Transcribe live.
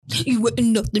You were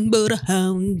nothing but a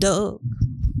hound dog,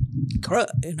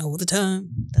 crying all the time.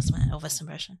 That's my Elvis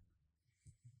impression.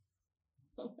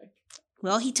 Oh my God.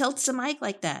 Well, he tilts the mic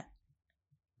like that.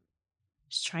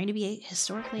 Just trying to be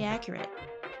historically accurate.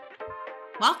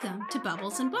 Welcome to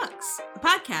Bubbles and Books, a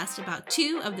podcast about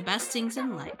two of the best things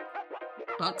in life,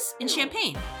 books and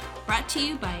champagne. Brought to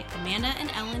you by Amanda and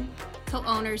Ellen,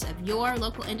 co-owners of your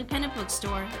local independent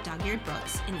bookstore, Dog-Eared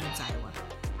Books in Ames, Iowa.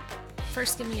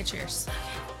 First, give me a cheers.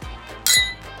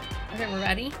 Okay, we're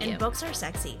ready? And books are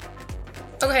sexy.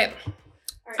 Okay.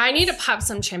 I need to pop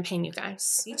some champagne, you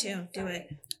guys. Me too. Do it.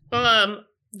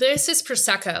 This is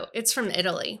Prosecco. It's from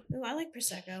Italy. Oh, I like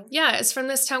Prosecco. Yeah, it's from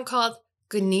this town called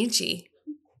Bemigi.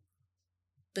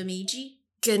 Bemigi?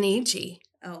 Bemigi.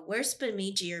 Oh, where's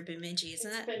Bemigi or Bemidji?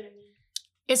 Isn't that?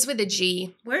 It's with a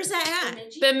G. Where's that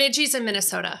at? Bemigi's in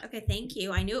Minnesota. Okay, thank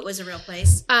you. I knew it was a real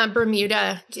place.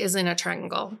 Bermuda is in a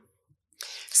triangle.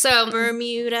 So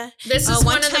Bermuda. This is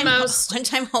one of the most. One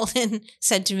time Holden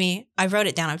said to me, I wrote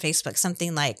it down on Facebook,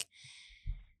 something like,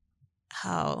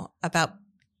 how about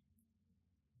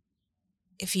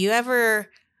if you ever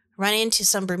run into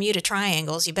some Bermuda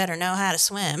triangles, you better know how to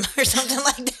swim or something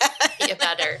like that. You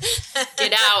better.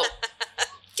 Get out.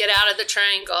 Get out of the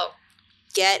triangle.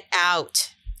 Get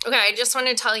out. Okay, I just want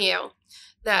to tell you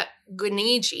that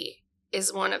Bemigi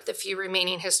is one of the few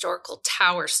remaining historical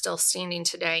towers still standing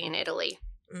today in Italy.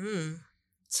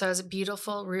 So it has a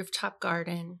beautiful rooftop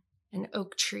garden and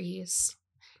oak trees.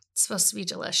 It's supposed to be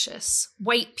delicious.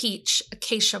 White peach,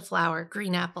 acacia flower,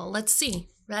 green apple. Let's see.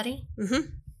 Ready? Mm-hmm.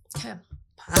 Okay.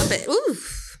 Pop it. Ooh.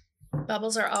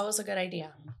 Bubbles are always a good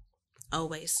idea.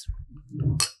 Always.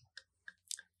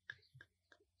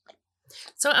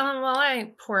 So while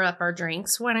I pour up our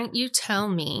drinks, why don't you tell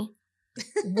me,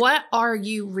 what are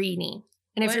you reading?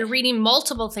 And if you're reading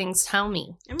multiple things, tell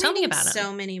me. Tell me about them.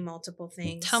 So many multiple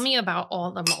things. Tell me about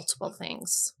all the multiple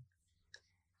things.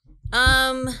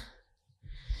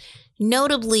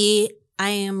 Notably, I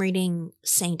am reading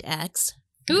Saint X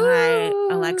by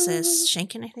Alexis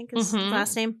Shenkin, I think is the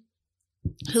last name,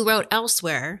 who wrote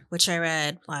Elsewhere, which I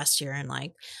read last year. And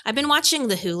I've been watching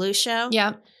the Hulu show.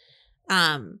 Yeah.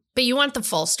 But you want the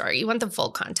full story. You want the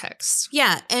full context.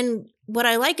 Yeah. And what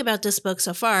I like about this book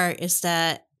so far is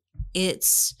that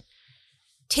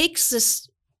takes this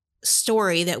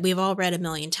story that we've all read a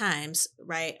million times,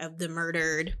 right? Of the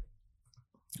murdered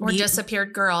or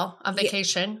disappeared girl on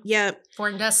vacation. Yeah.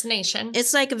 Foreign destination.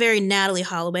 It's like a very Natalie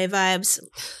Holloway vibes.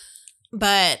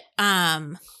 But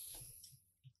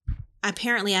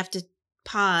apparently I have to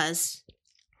pause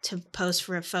to pose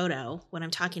for a photo when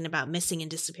I'm talking about missing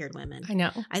and disappeared women. I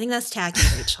know. I think that's tacky,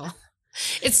 Rachel.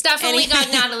 It's definitely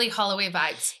got Natalie Holloway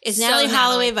vibes. It's so Natalie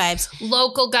Holloway vibes.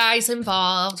 Local guys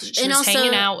involved. She's and also,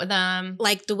 hanging out with them.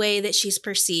 Like the way that she's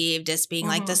perceived as being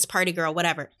like this party girl,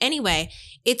 whatever. Anyway,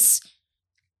 it's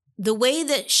the way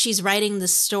that she's writing the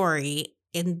story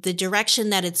in the direction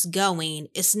that it's going.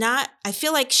 It's not, I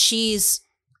feel like she's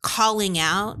calling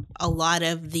out a lot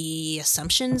of the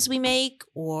assumptions we make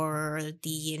or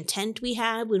the intent we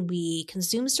have when we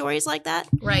consume stories like that.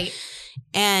 Right.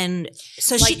 And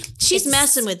so she's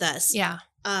messing with us. Yeah.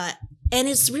 And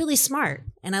it's really smart.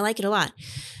 And I like it a lot.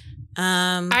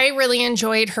 I really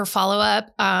enjoyed her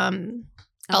follow-up,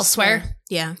 Elsewhere.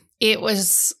 Yeah. It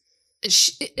was,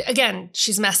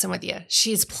 she's messing with you.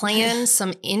 She's playing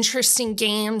some interesting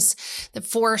games that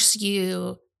force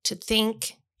you to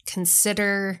think,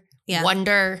 consider,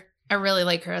 wonder. I really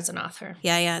like her as an author.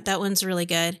 Yeah. That one's really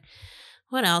good.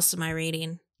 What else am I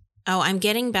reading? Oh, I'm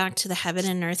getting back to the Heaven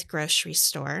and Earth grocery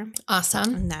store.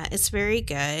 Awesome. And that is very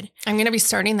good. I'm going to be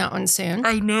starting that one soon.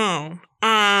 I know.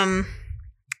 And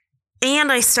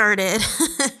I started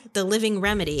The Living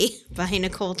Remedy by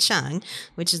Nicole Chung,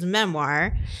 which is a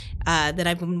memoir that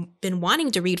I've been wanting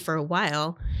to read for a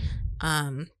while.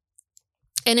 And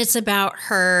it's about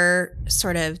her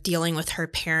sort of dealing with her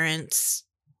parents'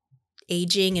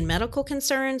 aging and medical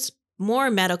concerns, more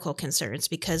medical concerns,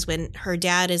 because when her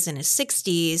dad is in his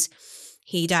 60s,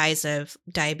 he dies of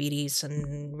diabetes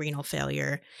and renal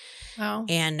failure. Wow.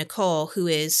 And Nicole, who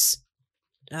is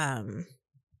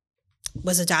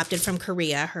was adopted from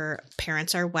Korea, her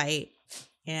parents are white,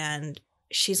 and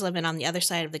she's living on the other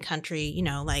side of the country, in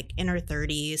her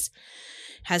 30s,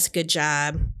 has a good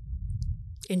job.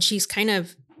 And she's kind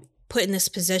of put in this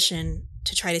position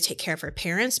to try to take care of her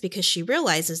parents because she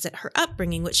realizes that her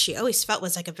upbringing, which she always felt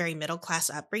was like a very middle class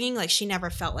upbringing, like she never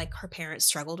felt like her parents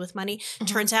struggled with money.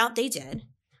 Turns out they did.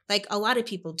 Like a lot of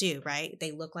people do, right?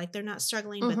 They look like they're not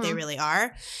struggling, but they really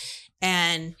are.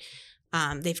 And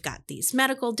they've got these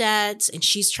medical debts and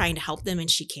she's trying to help them and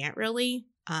she can't really.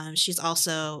 She's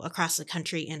also across the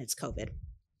country and it's COVID.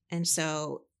 And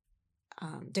so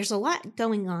There's a lot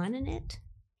going on in it,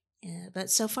 but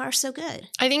so far so good.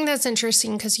 I think that's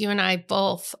interesting because you and I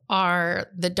both are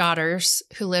the daughters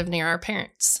who live near our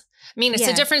parents. I mean, it's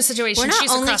a different situation. We're not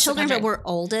She's only across children, the but we're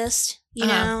oldest, you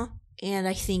know? And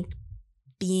I think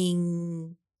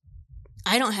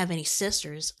I don't have any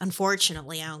sisters.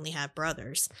 Unfortunately, I only have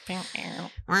brothers.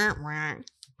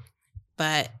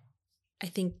 But I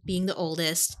think being the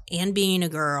oldest and being a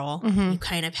girl, you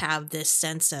kind of have this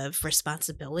sense of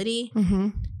responsibility.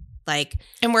 And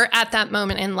we're at that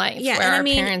moment in life where and our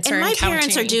parents are my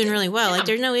parents are doing really well. Yeah. Like,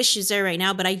 there's no issues there right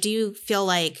now, but I do feel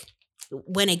like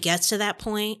when it gets to that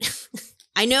point,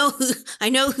 I know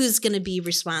who's going to be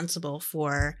responsible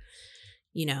for,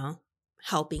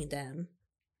 helping them.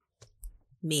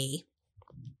 Me.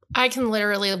 I can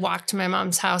literally walk to my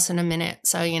mom's house in a minute,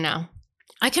 so you know.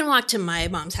 I can walk to my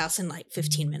mom's house in like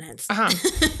 15 minutes. That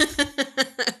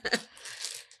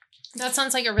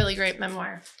sounds like a really great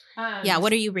memoir.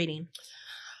 What are you reading?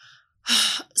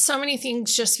 So many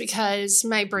things, just because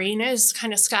my brain is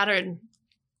kind of scattered.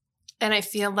 And I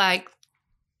feel like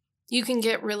you can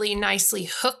get really nicely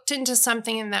hooked into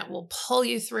something and that will pull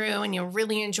you through and you'll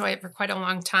really enjoy it for quite a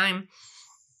long time.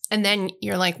 And then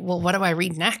you're like, well, what do I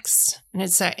read next? And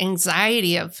it's that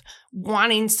anxiety of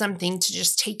wanting something to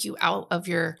just take you out of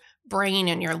your brain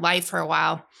and your life for a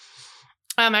while.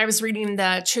 I was reading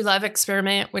The True Love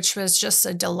Experiment, which was just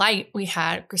a delight. We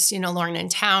had Christina Lauren in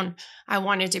town. I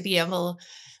wanted to be able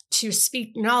to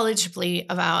speak knowledgeably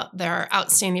about their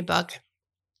outstanding book.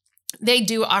 They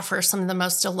do offer some of the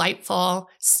most delightful,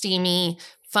 steamy,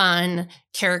 fun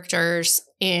characters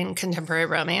in contemporary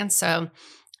romance. So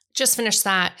just finished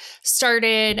that.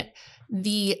 Started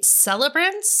The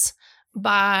Celebrants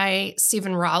by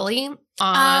Stephen Rowley.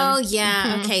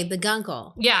 Okay, The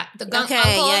Guncle. Yeah, the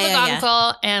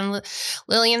Guncle and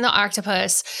Lillian the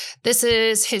Octopus. This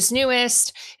is his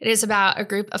newest. It is about a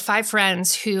group of 5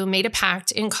 friends who made a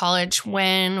pact in college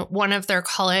when one of their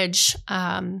college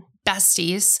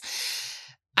besties,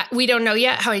 we don't know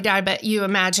yet how he died, but you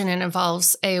imagine it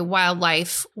involves a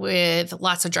wildlife with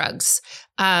lots of drugs.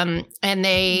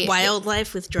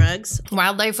 Wildlife with drugs?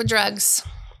 Wildlife with drugs.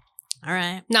 All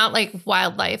right. Not like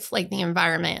wildlife, like the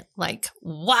environment, like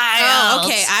wild. Oh,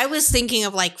 okay. I was thinking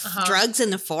of like drugs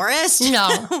in the forest. No,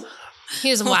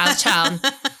 he's a wild child.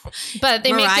 But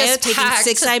they Mariah make this taking pact.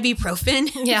 6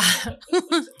 ibuprofen. Yeah.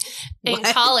 In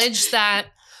college, that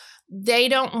they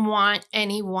don't want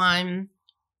anyone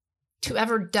to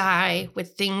ever die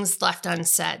with things left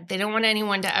unsaid. They don't want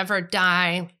anyone to ever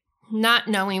die not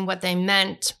knowing what they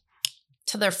meant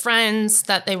to their friends,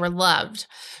 that they were loved.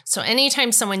 So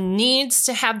anytime someone needs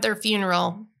to have their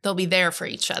funeral, they'll be there for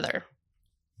each other.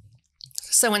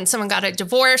 So when someone got a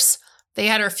divorce, they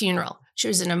had her funeral. She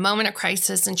was in a moment of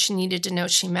crisis and she needed to know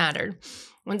she mattered.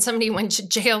 When somebody went to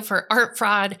jail for art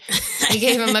fraud, they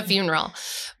gave him a funeral.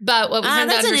 But what we come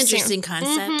to that's understand, an interesting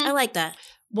concept. I like that.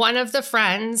 One of the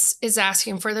friends is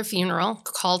asking for the funeral,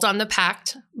 called on the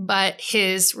pact, but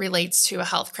his relates to a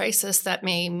health crisis that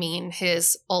may mean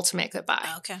his ultimate goodbye.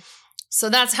 Okay. So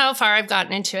that's how far I've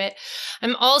gotten into it.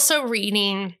 I'm also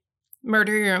reading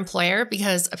Murder Your Employer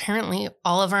because apparently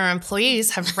all of our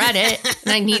employees have read it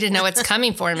and I need to know what's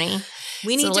coming for me.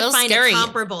 We need to find a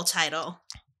comparable title.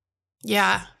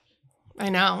 Yeah, I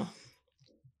know.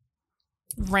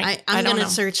 Right. I'm going to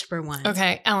search for one.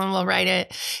 Okay. Ellen will write it.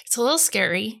 It's a little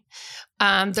scary.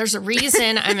 There's a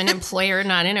reason I'm an employer,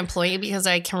 not an employee, because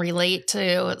I can relate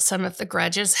to some of the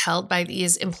grudges held by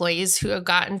these employees who have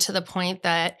gotten to the point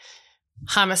that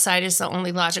homicide is the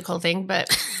only logical thing, but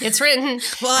it's written.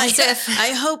 Well,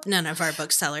 I hope none of our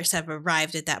booksellers have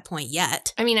arrived at that point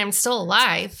yet. I mean, I'm still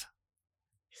alive.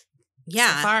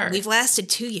 Yeah, so we've lasted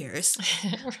 2 years.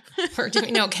 We're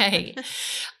doing okay.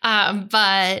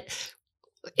 But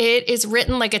it is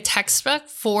written like a textbook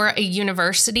for a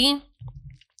university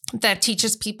that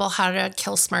teaches people how to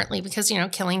kill smartly because,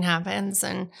 killing happens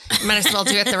and you might as well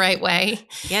do it the right way.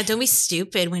 Yeah, don't be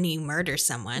stupid when you murder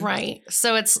someone. Right.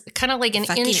 So it's kind of like an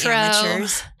fucking intro.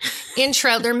 Amateurs.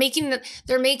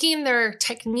 They're making their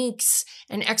techniques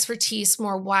and expertise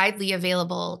more widely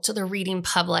available to the reading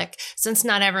public since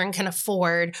not everyone can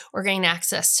afford or gain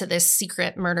access to this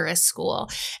secret murderous school.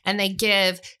 And they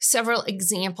give several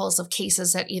examples of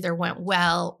cases that either went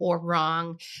well or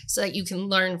wrong so that you can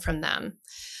learn from them.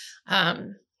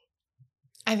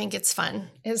 I think it's fun.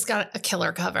 It's got a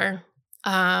killer cover.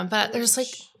 But there's like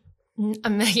a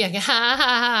million.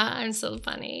 I'm so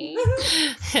funny.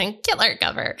 Killer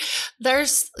cover.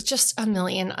 There's just a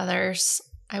million others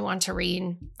I want to read.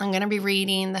 I'm going to be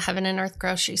reading The Heaven and Earth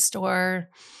Grocery Store.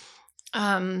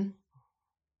 Yeah,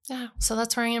 so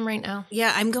that's where I am right now.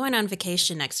 Yeah, I'm going on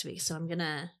vacation next week, so I'm going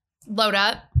to load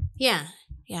up. Yeah.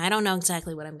 Yeah, I don't know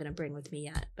exactly what I'm going to bring with me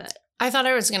yet, but I thought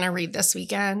I was going to read this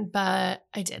weekend, but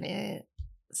I didn't.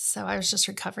 So I was just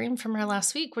recovering from our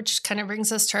last week, which kind of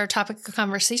brings us to our topic of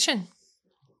conversation.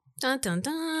 Dun, dun,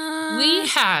 dun. We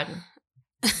had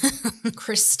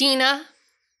Christina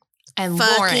and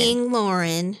fucking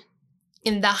Lauren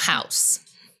in the house.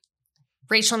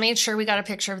 Rachel made sure we got a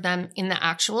picture of them in the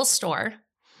actual store.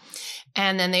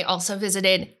 And then they also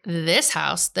visited this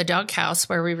house, the dog house,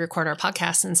 where we record our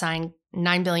podcast and sign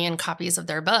 9 billion copies of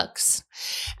their books.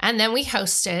 And then we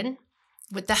hosted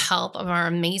with the help of our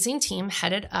amazing team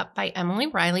headed up by Emily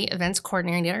Riley, events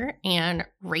coordinator, and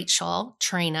Rachel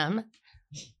Trainum,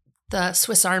 the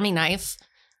Swiss Army knife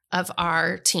of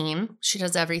our team. She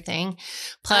does everything.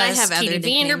 Plus Katie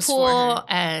Vanderpool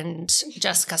and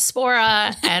Jessica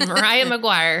Spora and Mariah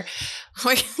McGuire.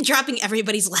 We're dropping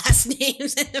everybody's last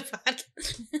names in the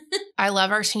podcast. I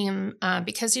love our team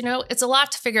because, you know, it's a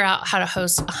lot to figure out how to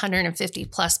host 150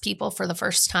 plus people for the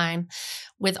first time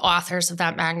with authors of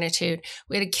that magnitude.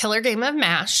 We had a killer game of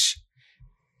MASH.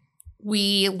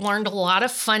 We learned a lot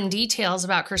of fun details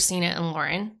about Christina and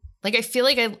Lauren. Like, I feel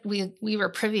like we were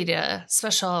privy to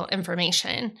special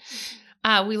information.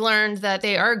 We learned that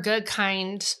they are good,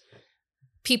 kind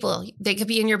people. They could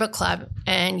be in your book club,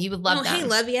 and you would love them. Hey,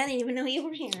 Lovey, I didn't even know you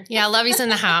were here. Yeah, Lovey's in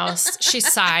the house. She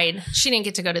sighed. She didn't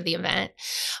get to go to the event.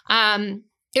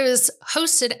 It was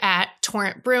hosted at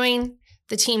Torrent Brewing.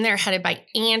 The team there headed by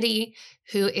Andy,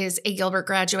 who is a Gilbert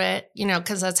graduate, you know,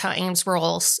 because that's how Ames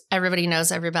rolls. Everybody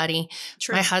knows everybody.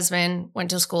 True. My husband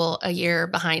went to school a year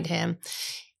behind him.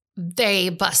 They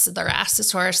busted their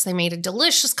asses for us. They made a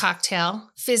delicious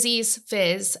cocktail, Fizzy's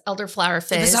Fizz, elderflower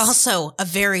fizz. It was also a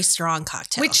very strong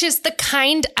cocktail. Which is the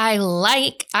kind I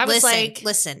like.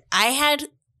 Listen, I had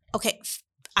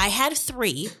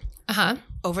 3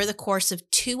 over the course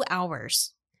of 2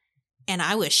 hours, and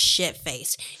I was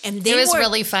shit-faced. And it was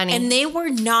really funny. And they were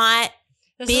not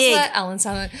this big. Is what Ellen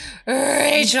sounded like.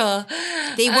 Rachel.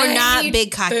 They were not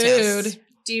big cocktails. Food.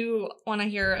 Do you want to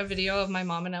hear a video of my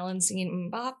mom and Ellen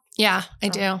singing Mbop? Yeah, I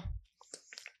do.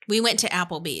 We went to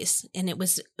Applebee's, and it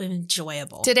was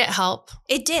enjoyable. Did it help?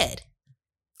 It did.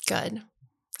 Good.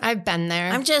 I've been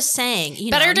there. I'm just saying.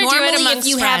 Better to do it amongst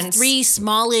if you friends. have 3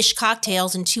 smallish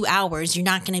cocktails in 2 hours, you're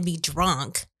not going to be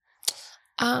drunk.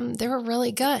 They were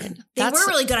really good. They were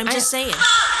really good. I'm just saying.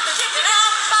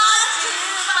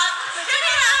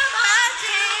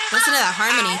 Listen to that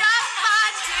harmony.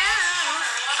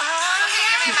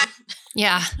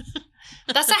 Yeah.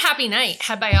 That's a happy night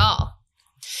had by all.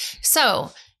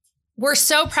 So we're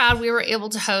so proud we were able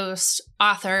to host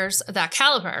authors of that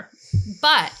caliber,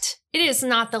 but it is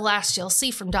not the last you'll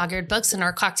see from Dog-Eared Books in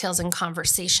our Cocktails and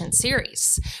Conversation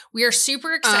series. We are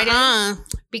super excited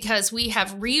because we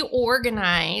have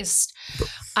reorganized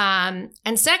and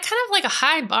set kind of like a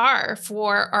high bar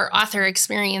for our author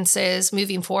experiences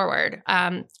moving forward.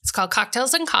 It's called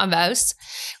Cocktails and Convos.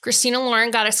 Christina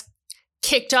Lauren got us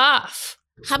kicked off.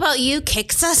 How about you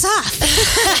kicks us off?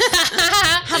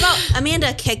 How about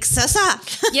Amanda kicks us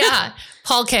off? Yeah,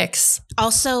 Paul kicks.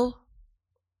 Also,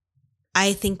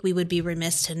 I think we would be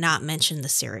remiss to not mention the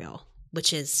cereal,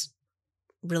 which is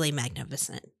really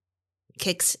magnificent.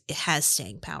 Kix, it has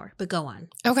staying power, but go on.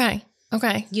 Okay.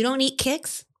 You don't eat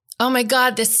Kix? Oh my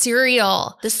God, the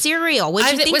cereal. The cereal. What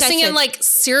do you think? I was thinking like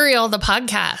Cereal, the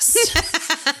podcast.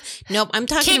 Nope, I'm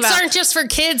talking about. Kicks aren't just for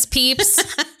kids, peeps.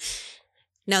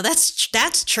 No, that's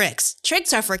Trix.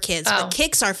 Trix are for kids, but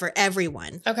Kix are for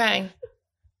everyone. Okay.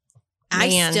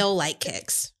 I still like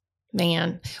Kix.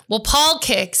 Man. Well, Paul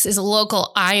Kix is a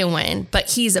local Iowan, but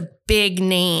he's a big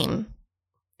name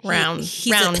around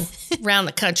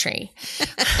the country.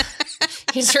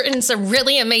 He's written some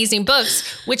really amazing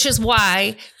books, which is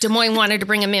why Des Moines wanted to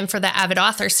bring him in for the Avid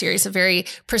Author series, a very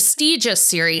prestigious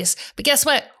series. But guess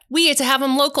what? We get to have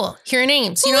him local here in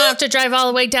Ames. You don't have to drive all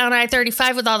the way down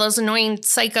I-35 with all those annoying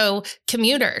psycho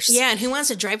commuters. Yeah, and who wants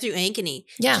to drive through Ankeny?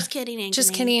 Yeah. Just kidding, Ankeny.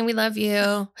 Just kidding. We love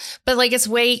you. But like, it's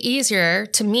way easier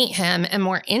to meet him and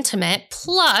more intimate.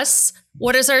 Plus,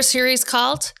 what is our series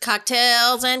called?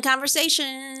 Cocktails and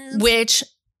Conversations. Which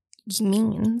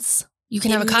means you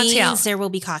can have a cocktail. Means there will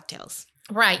be cocktails.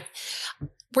 Right.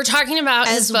 We're talking about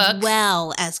his book. As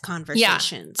well as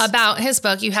conversations. Yeah, about his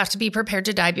book. You have to be prepared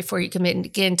to die before you can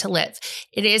begin to live.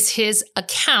 It is his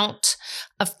account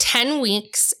of 10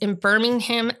 weeks in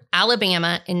Birmingham,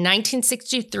 Alabama in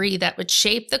 1963 that would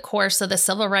shape the course of the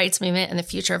civil rights movement and the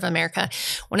future of America.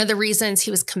 One of the reasons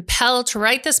he was compelled to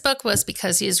write this book was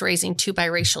because he is raising 2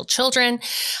 biracial children.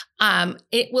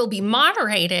 It will be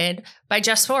moderated by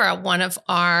Jess Spora, one of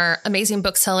our amazing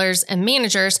booksellers and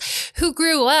managers who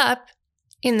grew up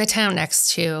in the town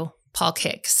next to Paul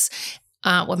Kix.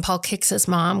 When Paul Kix's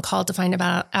mom called to find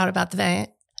out about the event,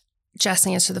 Jess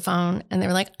answered the phone and they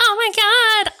were like, oh my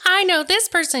God, I know this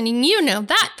person and you know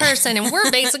that person and we're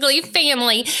basically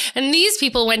family. And these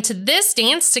people went to this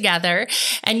dance together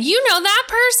and you know that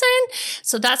person.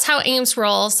 So that's how Ames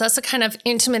rolls. That's the kind of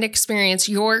intimate experience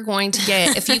you're going to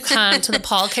get if you come to the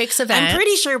Paul Kix event. I'm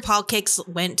pretty sure Paul Kix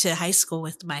went to high school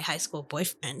with my high school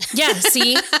boyfriend. Yeah,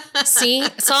 see,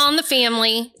 it's all in the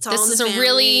family. This is a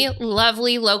really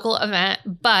lovely local event,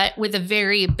 but with a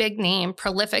very big name,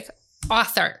 prolific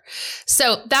author.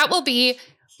 So that will be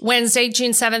Wednesday,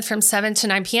 June 7th from 7 to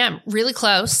 9 p.m. Really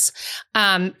close.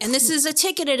 And this is a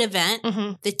ticketed event.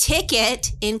 Mm-hmm. The ticket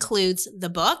includes the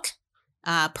book,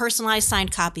 personalized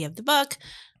signed copy of the book,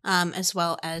 as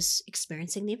well as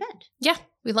experiencing the event. Yeah,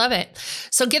 we love it.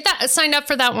 So get that signed up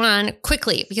for that one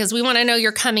quickly because we want to know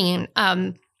you're coming.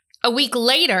 A week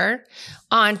later,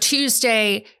 on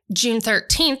Tuesday, June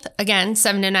 13th, again,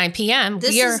 7 to 9 p.m.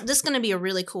 This is going to be a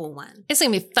really cool one. It's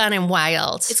going to be fun and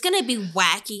wild. It's going to be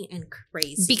wacky and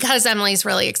crazy. Because Emily's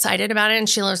really excited about it and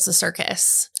she loves the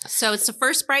circus. So it's the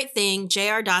First Bright Thing,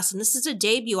 J.R. Dawson. This is a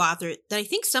debut author that I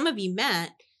think some of you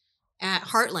met at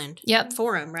Heartland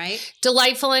Forum, right?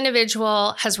 Delightful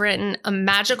individual, has written a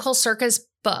magical circus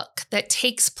book that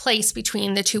takes place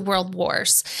between the two world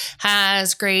wars,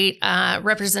 has great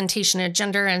representation of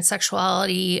gender and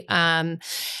sexuality,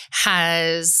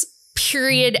 has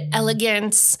period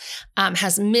elegance,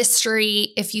 has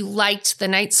mystery. If you liked the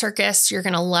night circus, you're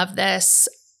going to love this.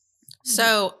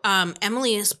 So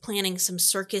Emily is planning some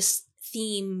circus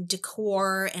theme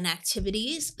decor and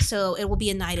activities. So it will be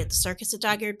a night at the circus at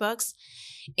Dog-Eared Books.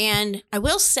 And I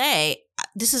will say,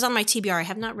 this is on my TBR. I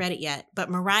have not read it yet, but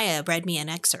Mariah read me an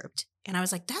excerpt. And I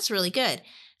was like, that's really good.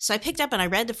 So I picked up and I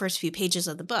read the first few pages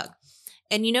of the book.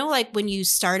 And you know, like when you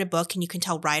start a book and you can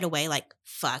tell right away, like,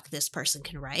 fuck, this person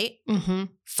can write. Mm-hmm.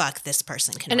 Fuck, this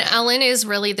person can write. And Ellen is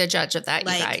really the judge of that, you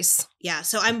guys. Yeah.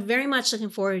 So I'm very much looking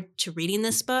forward to reading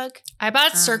this book. I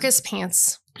bought circus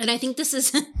pants. And I think this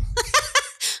is...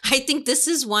 I think this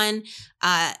is one,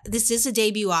 this is a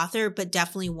debut author, but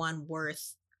definitely one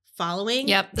worth following.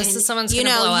 Yep, this is someone's going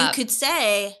to blow up. You could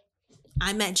say,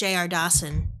 I met J.R.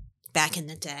 Dawson back in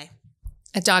the day.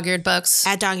 At Dog-Eared Books.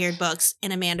 At Dog-Eared Books,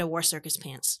 and Amanda wore circus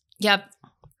pants. Yep.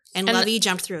 And Lovey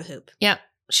jumped through a hoop. Yep.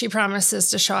 She promises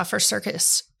to show off her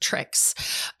circus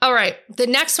tricks. All right. The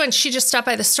next one, she just stopped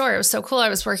by the store. It was so cool. I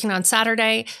was working on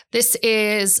Saturday. This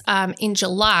is in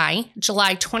July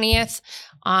 20th.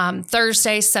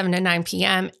 Thursday, 7 to 9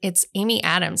 p.m. It's Amy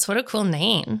Adams. What a cool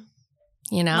name,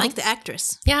 you know? Like the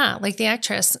actress. Yeah, like the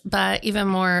actress, but even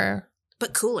more...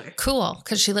 But cooler. Cool,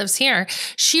 because she lives here.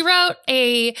 She wrote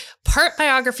a part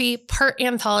biography, part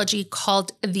anthology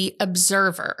called The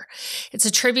Observer. It's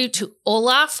a tribute to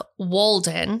Olaf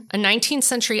Walden, a 19th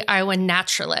century Iowa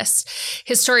naturalist.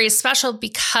 His story is special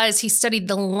because he studied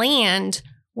the land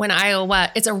when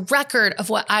Iowa, it's a record of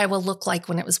what Iowa looked like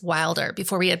when it was wilder,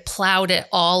 before we had plowed it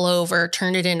all over,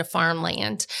 turned it into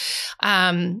farmland.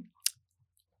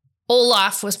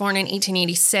 Olaf was born in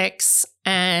 1886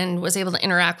 and was able to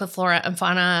interact with flora and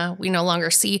fauna we no longer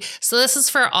see. So this is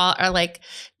for all our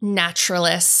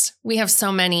naturalists. We have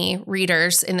so many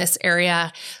readers in this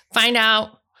area. Find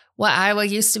out what Iowa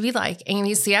used to be like.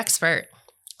 Amy's the expert.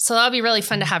 So that'll be really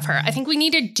fun to have her. I think we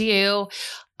need to do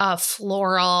a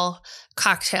floral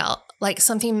cocktail, like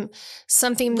something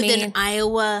with made an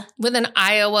Iowa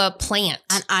plant.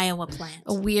 An Iowa plant.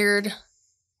 A weird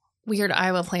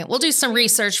Iowa plant. We'll do some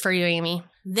research for you, Amy.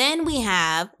 Then we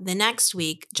have the next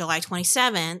week, July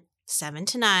 27th, 7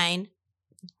 to 9,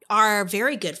 our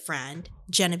very good friend,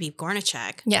 Genevieve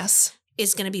Gornichek. Yes.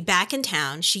 Is going to be back in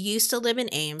town. She used to live in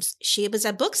Ames. She was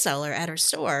a bookseller at her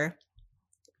store.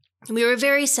 We were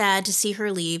very sad to see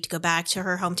her leave to go back to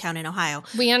her hometown in Ohio.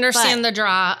 We understand the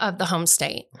draw of the home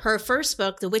state. Her first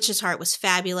book, The Witch's Heart, was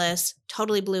fabulous,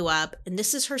 totally blew up. And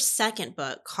this is her second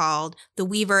book called The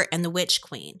Weaver and the Witch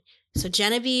Queen. So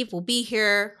Genevieve will be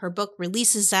here. Her book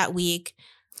releases that week.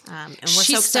 And we're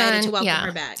so excited to welcome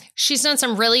her back. She's done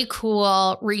some really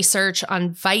cool research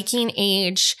on Viking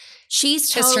Age. She's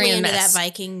totally into that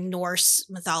Viking Norse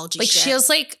mythology shit. She has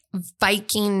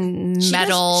Viking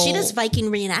metal. She does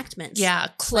Viking reenactments. Yeah,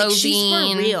 clothing. She's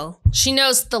for real. She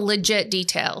knows the legit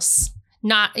details.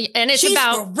 She's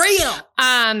about for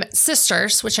real.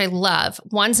 Sisters, which I love.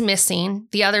 One's missing.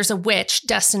 The other's a witch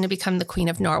destined to become the Queen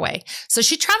of Norway. So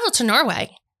she traveled to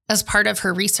Norway as part of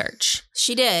her research.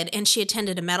 She did. And she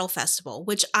attended a metal festival,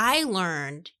 which I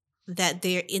learned that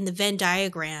they're in the Venn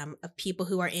diagram of people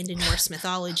who are into Norse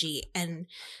mythology and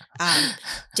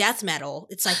death metal.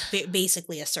 It's like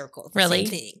basically a circle. The Really?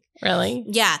 Same thing. Really?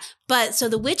 Yeah. But so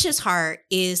the witch's heart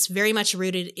is very much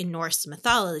rooted in Norse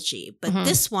mythology, but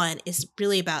this one is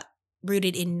really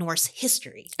rooted in Norse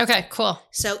history. Okay, cool.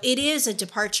 So it is a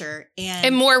departure and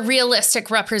A more realistic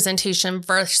representation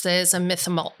versus a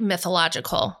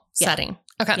mythological setting.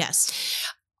 Okay. Yes.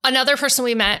 Another person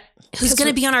we met Who's going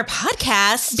to be on our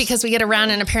podcast. because we get around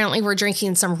and apparently we're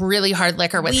drinking some really hard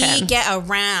liquor with him. We get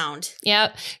around.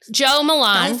 Yep. Joe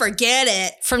Milan Don't forget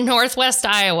it. from Northwest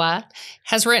Iowa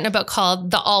has written a book called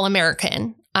The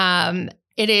All-American.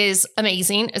 It is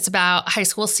amazing. It's about high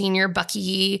school senior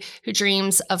Bucky who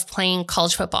dreams of playing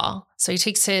college football. So he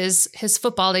takes his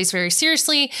football days very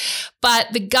seriously, but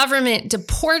the government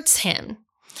deports him.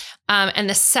 And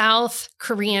the South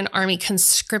Korean army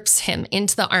conscripts him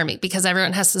into the army because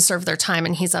everyone has to serve their time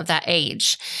and he's of that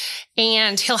age.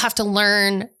 And he'll have to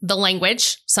learn the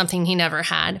language, something he never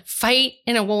had, fight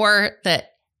in a war that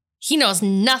he knows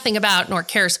nothing about nor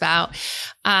cares about,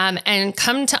 and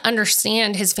come to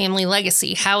understand his family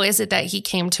legacy. How is it that he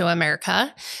came to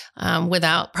America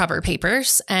without proper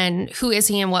papers? And who is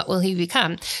he and what will he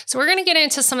become? So we're going to get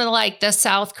into some of the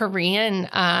South Korean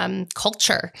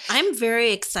culture. I'm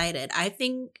very excited. I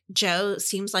think Joe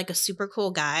seems like a super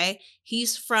cool guy.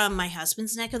 He's from my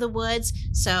husband's neck of the woods.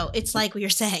 So it's like we were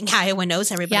saying, Iowa knows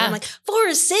everybody. Yeah. I'm like,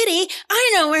 Forest City,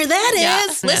 I know where that is.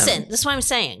 Yeah, Listen, this is what I'm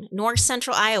saying. North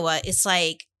Central Iowa, it's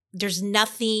like there's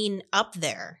nothing up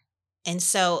there. And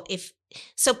so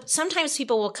sometimes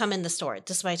people will come in the store.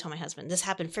 This is what I told my husband. This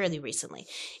happened fairly recently.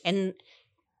 And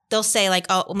they'll say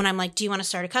when I'm like, do you want to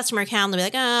start a customer account? They'll be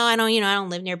like, oh, I don't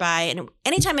live nearby. And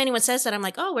anytime anyone says that, I'm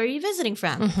like, oh, where are you visiting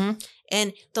from? Mm-hmm.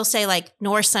 And they'll say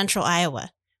North Central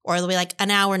Iowa, or they'll be like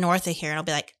an hour north of here. And I'll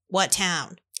be like, what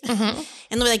town? Mm-hmm.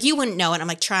 And they'll be like, you wouldn't know it. I'm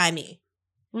like, try me.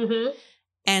 Mm-hmm.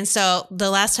 And so the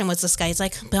last time was this guy. He's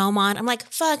like, Belmont. I'm like,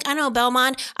 fuck, I know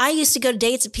Belmont. I used to go to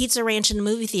dates at Pizza Ranch in the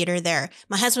movie theater there.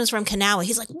 My husband's from Kanawha.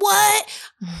 He's like, what?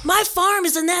 My farm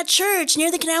is in that church near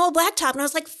the Kanawha Blacktop. And I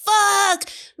was like, fuck,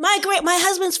 my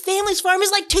husband's family's farm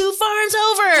is like 2 farms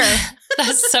over.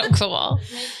 That's so cool.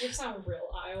 You sound real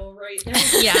Iowa right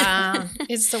there. Yeah,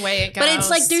 it's the way it goes. But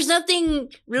it's like there's nothing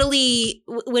really,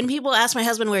 when people ask my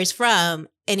husband where he's from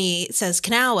and he says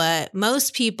Kanawha,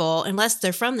 most people, unless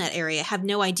they're from that area, have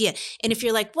no idea. And if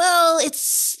you're like, well,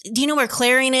 do you know where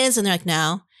Claring is? And they're like,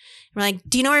 no. And we're like,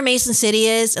 do you know where Mason City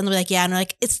is? And they're like, yeah. And we're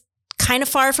like, it's kind of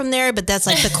far from there, but that's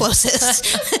like the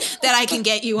closest that I can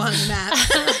get you on the map.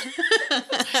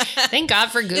 Thank God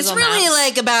for Google It's really Maps.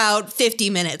 like about 50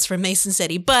 minutes from Mason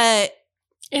City, but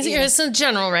It's a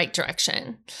general right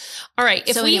direction. All right.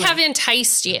 If we have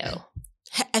enticed you.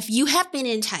 If you have been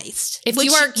enticed. If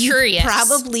you are curious. You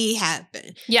probably have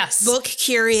been. Yes. Book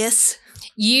curious.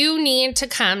 You need to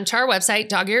come to our website,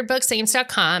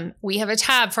 dogearedbooksames.com. We have a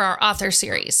tab for our author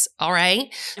series. All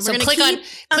right. And we're going to keep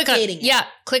updating it. Yeah.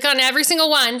 Click on every single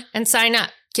one and sign up.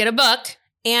 Get a book.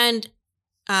 And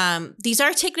these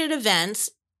are ticketed events.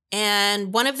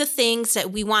 And one of the things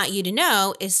that we want you to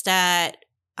know is that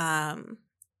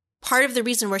part of the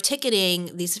reason we're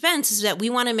ticketing these events is that we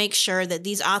want to make sure that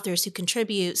these authors who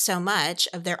contribute so much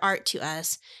of their art to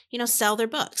us, sell their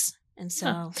books. And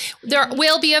so there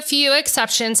will be a few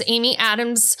exceptions. Amy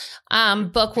Adams'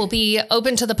 book will be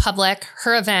open to the public.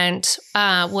 Her event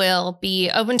will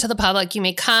be open to the public. You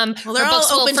may come. Well, they're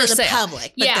all open to the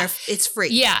public, but it's free.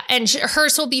 Yeah, and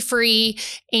hers will be free,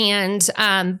 and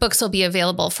books will be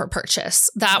available for purchase.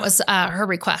 That was her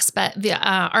request. But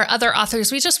our other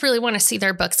authors, we just really want to see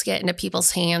their books get into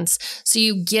people's hands, so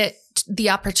you get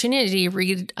the opportunity to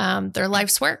read their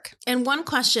life's work. And one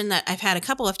question that I've had a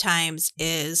couple of times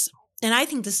is, and I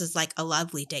think this is like a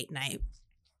lovely date night.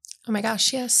 Oh my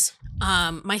gosh, yes.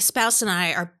 My spouse and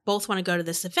I both want to go to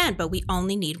this event, but we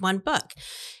only need one book.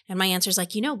 And my answer is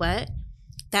like, you know what?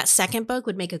 That second book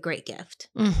would make a great gift.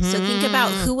 Mm-hmm. So think about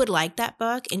who would like that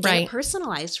book and get it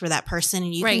personalized for that person.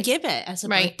 And you can give it as a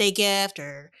birthday gift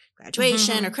or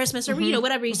graduation or Christmas or,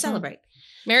 whatever you celebrate.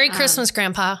 Merry Christmas,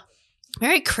 Grandpa.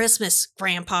 Merry Christmas,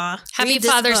 Grandpa. Happy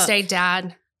Father's Day,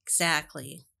 Dad.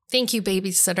 Exactly. Thank you,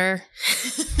 babysitter.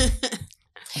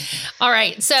 All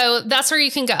right. So that's where you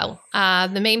can go.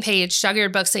 The main page,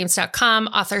 dogearedbooksames.com,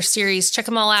 author series. Check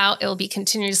them all out. It will be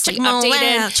continuously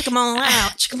updated. Check them all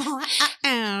out. Check them all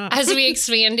out. As we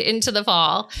expand into the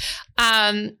fall.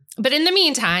 But in the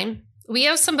meantime, we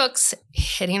have some books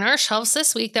hitting our shelves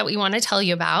this week that we want to tell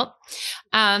you about.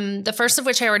 The first of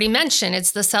which I already mentioned,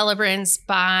 it's The Celebrants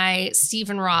by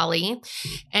Stephen Raleigh.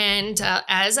 And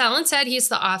as Ellen said, he's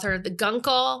the author of The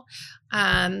Guncle.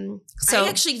 So I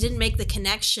actually didn't make the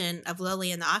connection of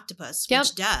Lily and the octopus,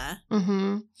 which duh.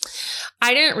 Mm-hmm.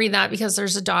 I didn't read that because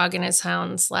there's a dog and it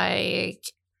sounds like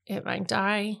it might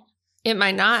die. It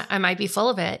might not. I might be full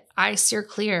of it. I steer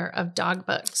clear of dog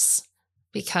books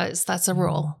because that's a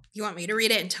rule. You want me to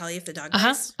read it and tell you if the dog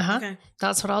dies? Okay.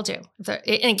 That's what I'll do. And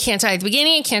it can't die at the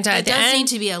beginning. It can't die at the end. It does need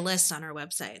to be a list on our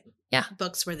website. Yeah.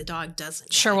 Books where the dog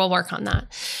doesn't die. Sure, we'll work on that.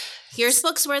 Here's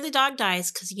books where the dog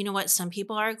dies because you know what? Some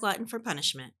people are a glutton for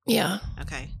punishment. Yeah.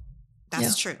 Okay.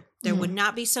 That's true. There would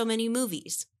not be so many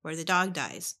movies where the dog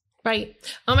dies. Right.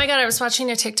 Oh my God. I was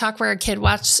watching a TikTok where a kid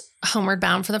watched Homeward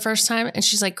Bound for the first time and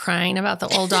she's like crying about the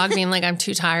old dog being like, I'm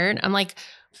too tired. I'm like,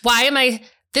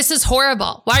 this is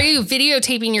horrible. Why are you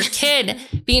videotaping your kid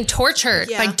being tortured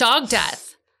by dog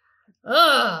death?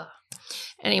 Ugh.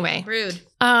 Anyway. Rude.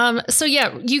 So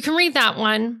yeah, you can read that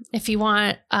one if you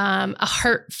want a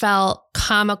heartfelt,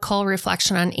 comical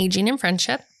reflection on aging and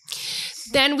friendship.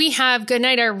 Then we have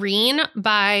Goodnight Irene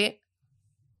by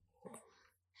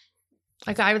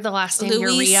a guy with the last name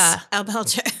Urea.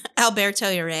 Alberto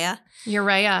Urea.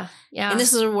 Urea, yeah. And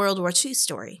this is a World War II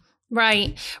story.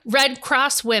 Right. Red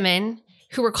Cross women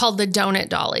who were called the donut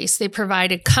dollies. They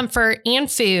provided comfort and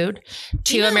food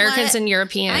to Americans and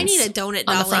Europeans. I need a donut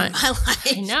dolly in my life.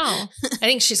 I know. I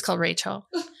think she's called Rachel.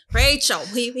 Rachel,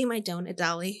 will you be my donut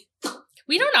dolly?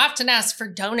 We don't often ask for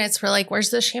donuts. We're like, where's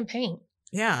the champagne?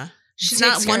 Yeah. It's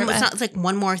like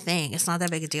one more thing. It's not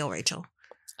that big a deal, Rachel.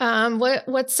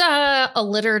 What's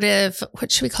alliterative?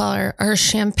 What should we call her? Our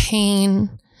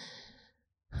champagne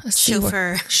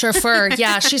chauffeur.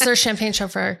 Yeah, she's our champagne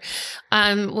chauffeur.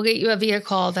 We'll get you a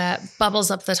vehicle that bubbles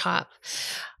up the top.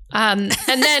 And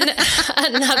then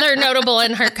another notable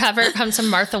in her cover comes from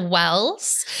Martha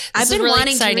Wells. I've been really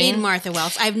wanting to read Martha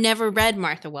Wells. I've never read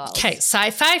Martha Wells. Okay,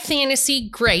 sci-fi fantasy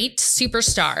great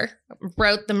superstar.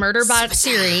 Wrote the Murderbot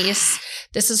series.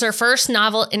 This is her first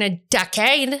novel in a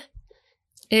decade.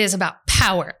 It is about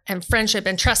power and friendship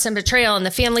and trust and betrayal and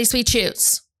the families we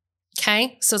choose.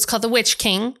 Okay, so it's called The Witch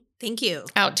King. Thank you.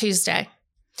 Out Tuesday.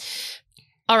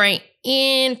 All right.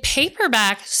 In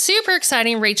paperback, super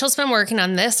exciting. Rachel's been working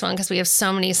on this one because we have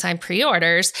so many signed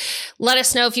pre-orders. Let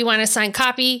us know if you want a signed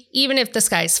copy, even if the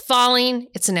sky's falling.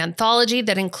 It's an anthology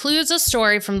that includes a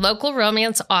story from local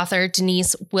romance author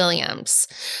Denise Williams.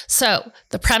 So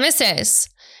the premise is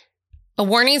a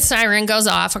warning siren goes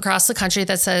off across the country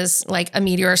that says like a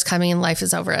meteor is coming and life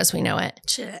is over as we know it.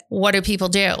 Shit. What do people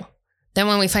do? Then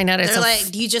when we find out they're like,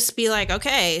 do you just be like,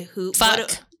 okay,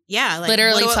 fuck. Yeah, like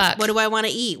literally fuck. What do I want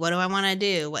to eat? What do I want to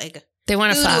do? Like they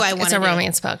want to fuck. It's a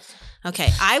romance book. Okay,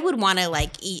 I would want to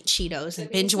like eat Cheetos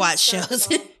and binge watch shows.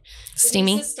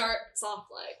 Steamy. Denise starts off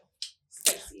like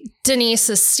spicy. Denise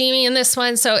is steamy in this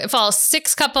one. So it follows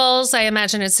 6 couples. I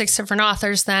imagine it's 6 different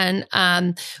authors. Then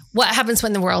what happens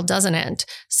when the world doesn't end?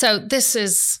 So this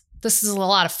is a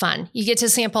lot of fun. You get to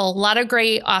sample a lot of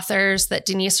great authors that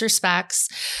Denise respects.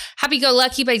 Happy Go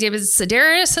Lucky by David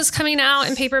Sedaris is coming out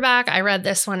in paperback. I read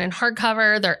this one in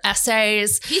hardcover. They're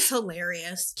essays. He's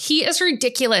hilarious. He is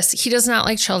ridiculous. He does not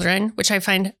like children, which I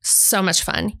find so much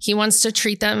fun. He wants to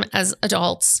treat them as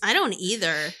adults. I don't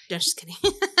either. No, just kidding.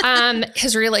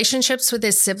 His relationships with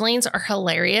his siblings are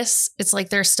hilarious. It's like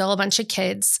they're still a bunch of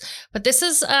kids. But this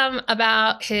is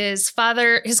about his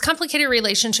complicated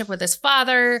relationship with his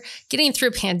father, getting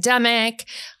through pandemic,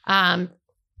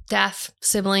 death,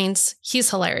 siblings. He's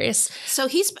hilarious. So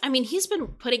he's been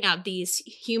putting out these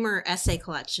humor essay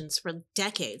collections for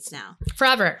decades now.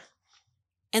 Forever.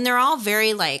 And they're all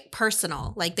very like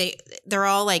personal. Like they're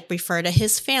all like refer to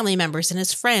his family members and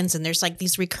his friends. And there's like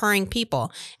these recurring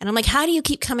people. And I'm like, how do you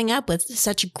keep coming up with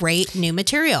such great new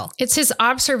material? It's his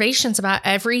observations about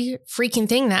every freaking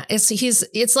thing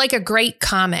it's like a great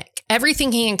comic.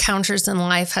 Everything he encounters in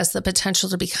life has the potential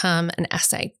to become an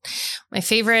essay. My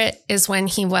favorite is when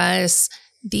he was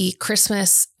the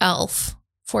Christmas elf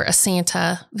for a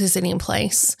Santa visiting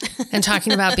place and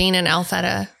talking about being an elf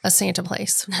at a Santa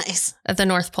place. Nice. At the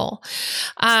North Pole.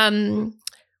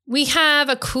 We have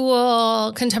a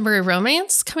cool contemporary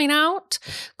romance coming out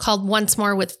called Once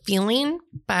More with Feeling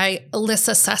by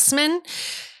Alyssa Sussman.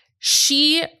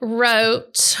 She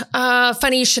wrote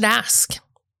Funny You Should Ask.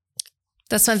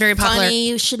 That's one very popular. Funny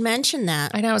you should mention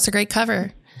that. I know, it's a great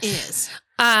cover. It is.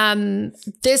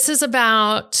 This is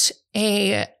about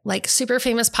a like super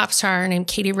famous pop star named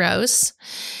Katie Rose,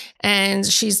 and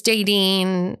she's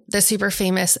dating the super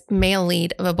famous male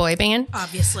lead of a boy band.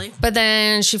 Obviously. But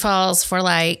then she falls for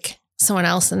like someone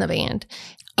else in the band.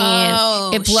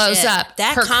 And it blows up.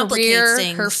 That her complicates career,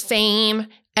 things. her fame,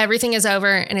 everything is over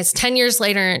and it's 10 years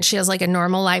later and she has like a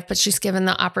normal life, but she's given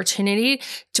the opportunity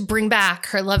to bring back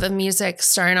her love of music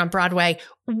starring on Broadway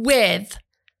with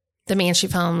the man she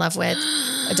fell in love with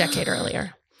a decade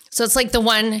earlier. So it's like the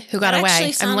one who got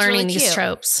away. I'm learning really these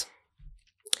tropes.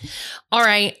 All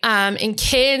right. In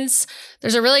kids,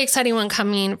 there's a really exciting one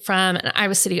coming from an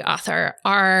Iowa City author.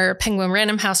 Our Penguin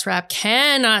Random House rep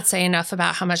cannot say enough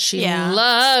about how much she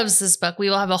loves this book. We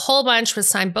will have a whole bunch with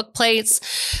signed book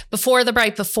plates before The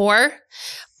Bright Before.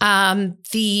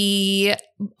 The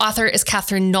author is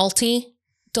Catherine Nolte.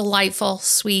 Delightful,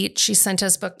 sweet. She sent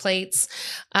us book plates.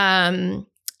 And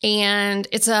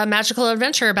it's a magical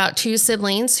adventure about two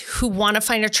siblings who want to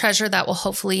find a treasure that will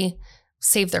hopefully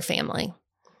save their family.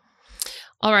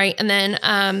 All right. And then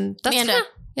that's Amanda,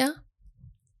 yeah.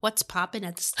 What's popping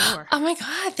at the store? Oh my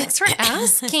God. Thanks for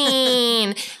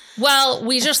asking. Well,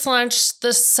 we just launched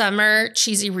the summer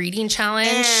cheesy reading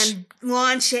challenge. And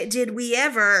launch it. Did we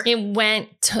ever? It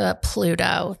went to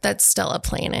Pluto. That's still a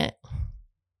planet.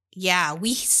 Yeah,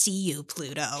 we see you,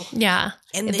 Pluto. Yeah.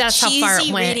 And the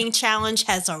cheesy reading challenge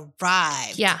has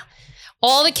arrived. Yeah.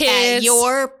 All the kids at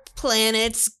your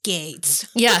planet's gates.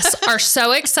 Yes, are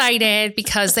so excited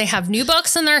because they have new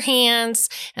books in their hands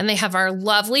and they have our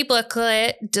lovely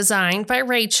booklet designed by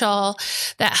Rachel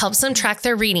that helps them track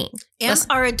their reading. And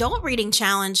our adult reading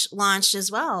challenge launched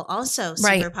as well. Also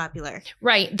super popular.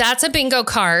 Right. That's a bingo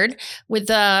card. With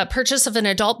the purchase of an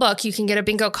adult book, you can get a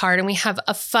bingo card and we have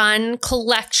a fun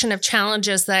collection of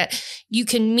challenges that you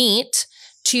can meet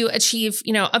to achieve,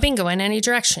 a bingo in any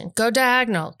direction. Go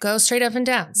diagonal, go straight up and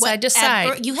down, side to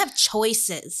side. You have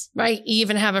choices. Right. You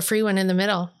even have a free one in the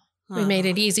middle. We made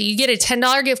it easy. You get a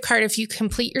 $10 gift card if you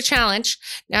complete your challenge.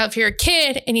 Now, if you're a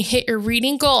kid and you hit your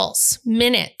reading goals,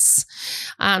 minutes,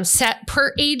 set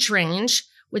per age range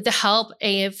with the help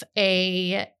of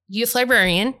a youth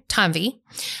librarian, Tanvi,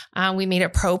 we made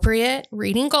appropriate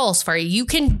reading goals for you. You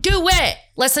can do it.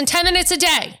 Less than 10 minutes a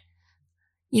day.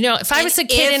 If I was a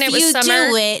kid and it was summer. If you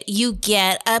do it, you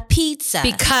get a pizza.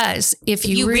 Because if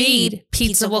you read,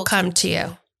 pizza will come to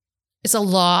you. It's a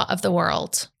law of the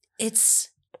world. It's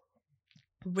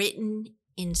written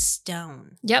in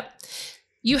stone. Yep.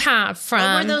 You have from...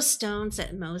 What were those stones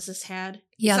that Moses had?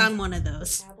 Yeah. It's on one of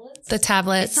those. The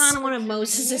tablets. It's on one of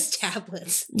Moses'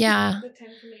 tablets. Yeah. The 10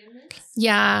 Commandments?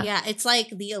 Yeah. Yeah, it's like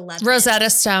the 11th. Rosetta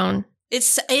Stone.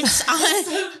 It's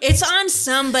on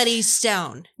somebody's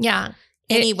stone. Yeah.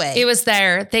 Anyway. It was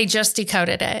there. They just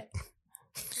decoded it.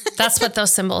 That's what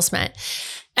those symbols meant.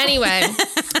 Anyway,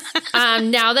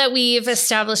 now that we've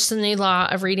established the new law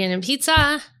of reading and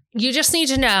pizza, you just need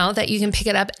to know that you can pick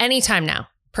it up anytime now.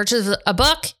 Purchase a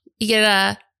book, you get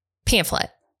a pamphlet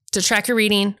to track your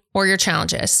reading or your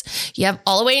challenges. You have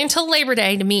all the way until Labor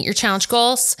Day to meet your challenge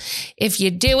goals. If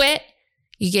you do it,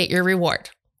 you get your reward.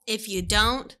 If you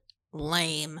don't,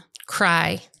 lame.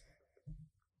 Cry.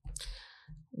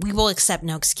 We will accept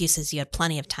no excuses. You had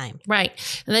plenty of time. Right.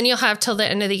 And then you'll have till the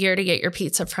end of the year to get your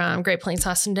pizza from Great Plains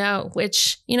Sauce and Dough,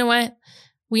 which, you know what?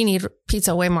 We need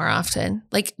pizza way more often.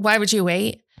 Like, why would you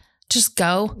wait? Just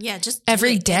go. Yeah, just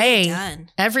every day.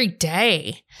 Every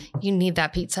day. You need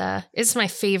that pizza. It's my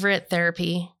favorite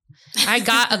therapy. I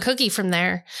got a cookie from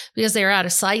there because they were out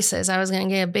of slices. I was going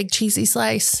to get a big cheesy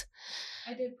slice.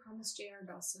 I did promise J.R.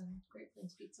 Dawson Great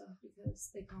Plains Pizza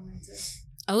because they commented.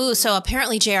 Oh, so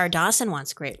apparently J.R. Dawson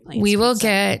wants Great Plains We will pizza.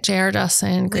 Get J.R.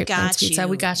 Dawson Great Plains Pizza.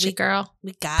 We got you, girl.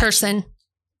 We got Person.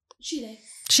 You.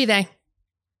 She, they.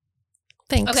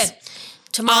 Thanks. Okay.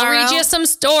 Tomorrow. I'll read you some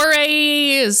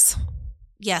stories.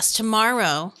 Yes,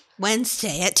 tomorrow,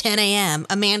 Wednesday at 10 a.m.,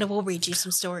 Amanda will read you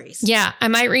some stories. Yeah, I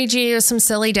might read you some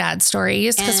silly dad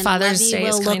stories because Father's Day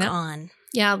is coming up. On.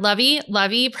 Yeah,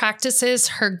 Lovey practices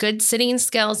her good sitting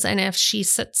skills, and if she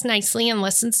sits nicely and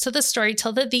listens to the story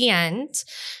till the end,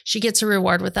 she gets a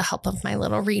reward with the help of my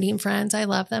little reading friends. I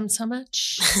love them so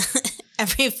much.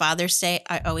 Every Father's Day,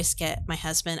 I always get my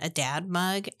husband a dad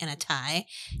mug and a tie,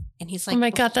 and he's like, "Oh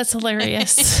my God, that's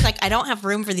hilarious!" He's like, I don't have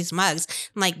room for these mugs.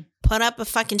 I'm like, put up a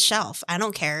fucking shelf. I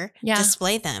don't care. Yeah.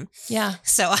 Display them. Yeah.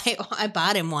 So I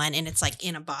bought him one, and it's like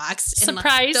in a box.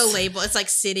 Surprise! And the label, it's like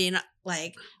sitting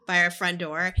like by our front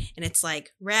door, and it's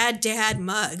like Rad Dad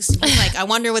mugs. He's like, I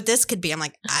wonder what this could be. I'm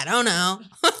like, I don't know.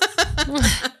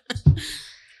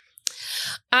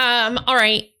 All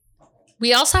right.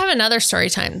 We also have another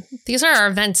story time. These are our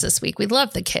events this week. We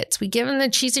love the kids. We give them the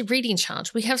cheesy reading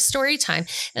challenge. We have story time.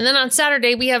 And then on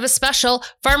Saturday, we have a special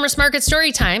farmer's market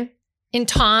story time. in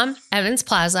Tom Evans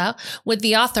Plaza with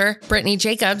the author, Brittany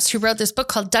Jacobs, who wrote this book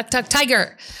called Duck, Duck,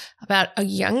 Tiger, about a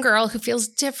young girl who feels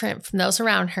different from those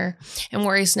around her and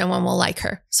worries no one will like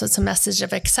her. So it's a message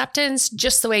of acceptance,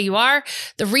 just the way you are.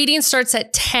 The reading starts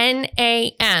at 10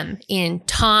 a.m. in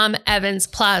Tom Evans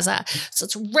Plaza. So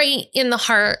it's right in the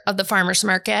heart of the farmer's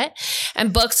market.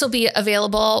 And books will be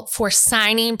available for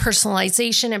signing,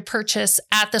 personalization, and purchase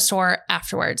at the store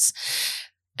afterwards.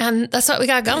 And that's what we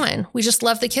got going. We just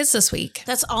love the kids this week.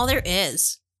 That's all there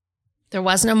is. There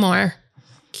was no more.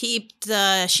 Keep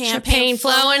the champagne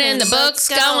flowing and the books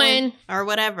going. Or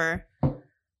whatever.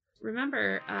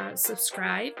 Remember,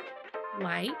 subscribe,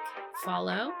 like,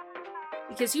 follow,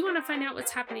 because you want to find out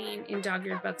what's happening in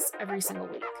Dog-Eared Books every single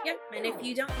week. Yep. And if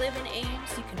you don't live in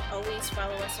Ames, you can always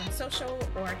follow us on social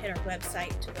or hit our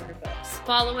website to order books.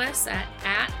 Follow us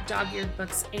at Dog-Eared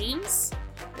Books Ames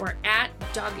or at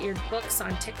Dog-Eared Books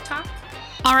on TikTok.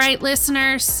 All right,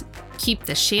 listeners, keep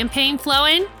the champagne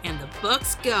flowing and the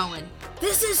books going.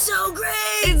 This is so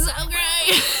great! It's so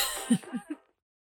great!